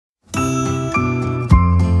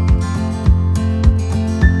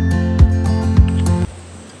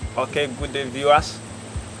Okay, good day viewers.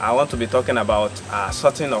 I want to be talking about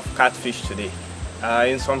sorting of catfish today.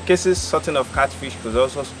 In some cases, sorting of catfish could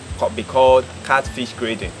also be called catfish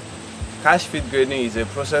grading. Catfish grading is a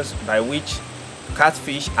process by which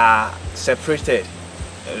catfish are separated.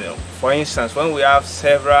 For instance, when we have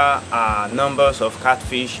several numbers of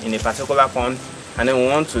catfish in a particular pond, and then we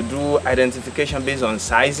want to do identification based on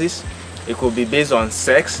sizes, it could be based on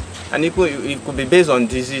sex, and it could be based on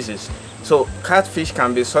diseases. So catfish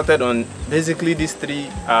can be sorted on basically these three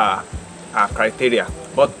criteria,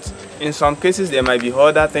 but in some cases there might be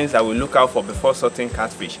other things that we look out for before sorting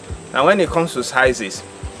catfish. Now when it comes to sizes,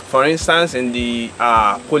 for instance in the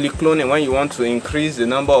polycloning, when you want to increase the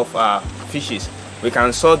number of fishes, we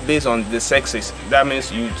can sort based on the sexes. That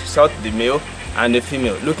means you sort the male and the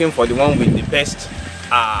female, looking for the one with the best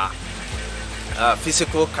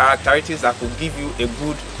physical characteristics that could give you a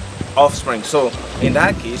good offspring. So in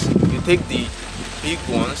that case, you take the big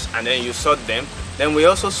ones and then you sort them. Then we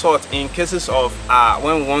also sort in cases of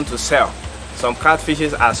when we want to sell. Some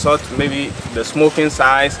catfishes are sort maybe the smoking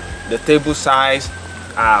size, the table size.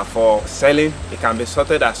 For selling, it can be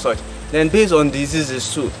sorted as such. Then based on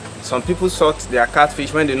diseases too, some people sort their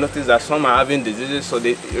catfish when they notice that some are having diseases, so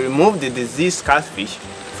they remove the diseased catfish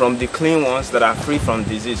from the clean ones that are free from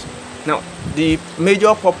disease. Now the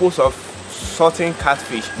major purpose of sorting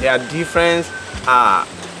catfish, there are different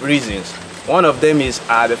reasons. One of them is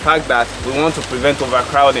the fact that we want to prevent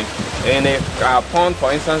overcrowding. In a pond,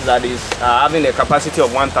 for instance, that is having a capacity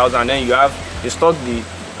of 1,000, then you stock the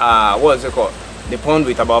the pond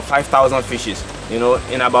with about 5,000 fishes. You know,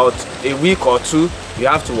 in about a week or two, you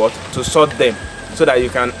have to sort them so that you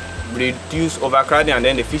can reduce overcrowding, and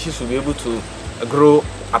then the fishes will be able to grow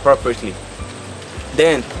appropriately.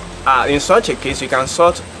 Then in such a case, you can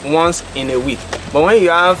sort once in a week. But when you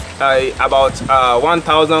have about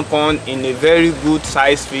 1,000 pounds in a very good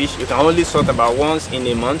sized fish, you can only sort about once in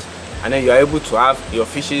a month, and then you are able to have your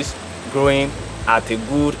fishes growing at a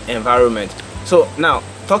good environment. So now,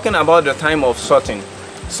 talking about the time of sorting,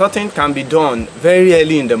 sorting can be done very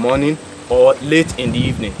early in the morning or late in the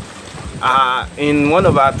evening. In one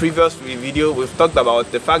of our previous videos, we've talked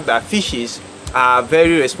about the fact that fishes are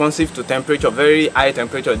very responsive to temperature, very high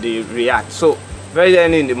temperature, they react. So very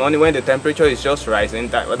early in the morning when the temperature is just rising,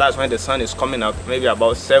 that's when the sun is coming out, maybe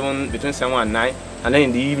about between 7 and 9, and then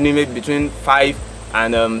in the evening maybe between 5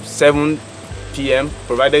 and 7 p.m.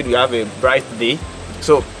 provided you have a bright day.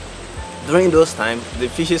 So during those times the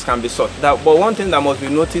fishes can be sorted. But one thing that must be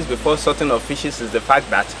noticed before sorting of fishes is the fact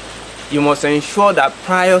that you must ensure that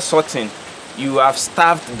prior sorting you have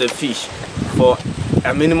starved the fish for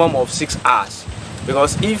a minimum of 6 hours,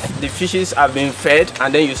 because if the fishes have been fed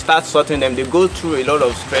and then you start sorting them, they go through a lot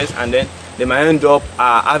of stress and then they might end up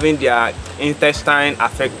having their intestine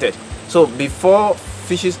affected. So before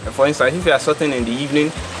fishes, for instance, if you are sorting in the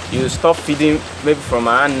evening, you stop feeding maybe from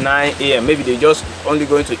around 9 a.m. maybe they just only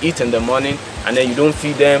going to eat in the morning, and then you don't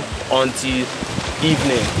feed them until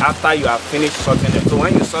evening after you have finished sorting them. So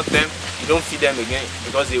when you sort them, you don't feed them again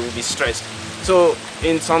because they will be stressed. So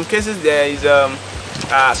in some cases there is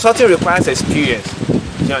sorting requires experience.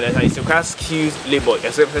 You understand? It requires skilled labor,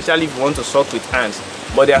 especially if you want to sort with hands.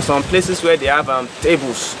 But there are some places where they have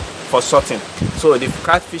tables for sorting. So the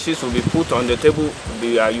catfishes will be put on the table.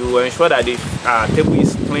 You will ensure that the table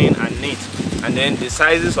is clean and neat, and then the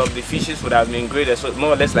sizes of the fishes would have been graded, so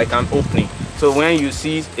more or less like an opening. So when you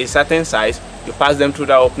see a certain size, you pass them through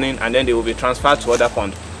that opening, and then they will be transferred to other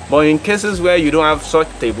ponds. But in cases where you don't have such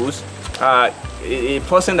tables, a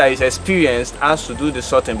person that is experienced has to do the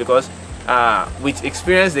sorting, because with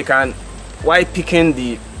experience they can, while picking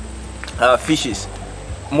the fishes,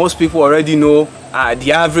 most people already know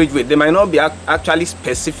the average weight. They might not be actually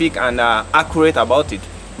specific and accurate about it,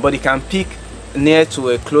 but they can pick near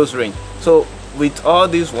to a close range. So with all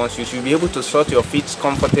these ones, you should be able to sort your fish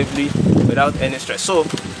comfortably without any stress. So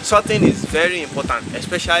sorting is very important,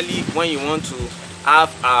 especially when you want to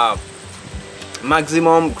have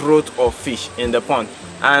maximum growth of fish in the pond.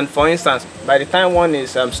 And for instance, by the time one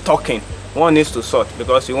is stocking, one needs to sort,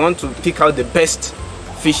 because you want to pick out the best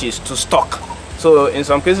fishes to stock. So in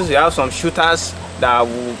some cases you have some shooters that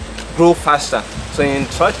will grow faster, so in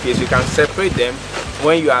such case you can separate them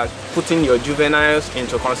when you are putting your juveniles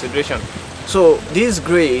into consideration. So these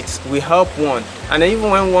grades will help one, and even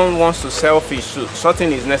when one wants to sell fish,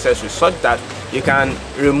 sorting is necessary such that you can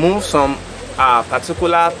remove some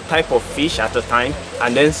particular type of fish at a time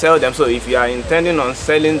and then sell them. So if you are intending on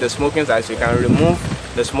selling the smoking size, you can remove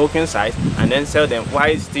the smoking size and then sell them,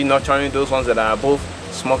 while still nurturing those ones that are above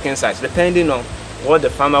smoking size, depending on what the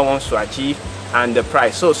farmer wants to achieve and the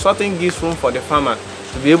price. So sorting gives room for the farmer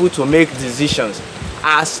to be able to make decisions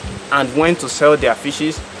as and when to sell their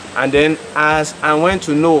fishes, and then as and when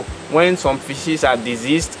to know when some fishes are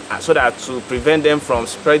diseased, so that to prevent them from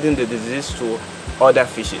spreading the disease to other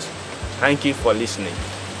fishes. Thank you for listening.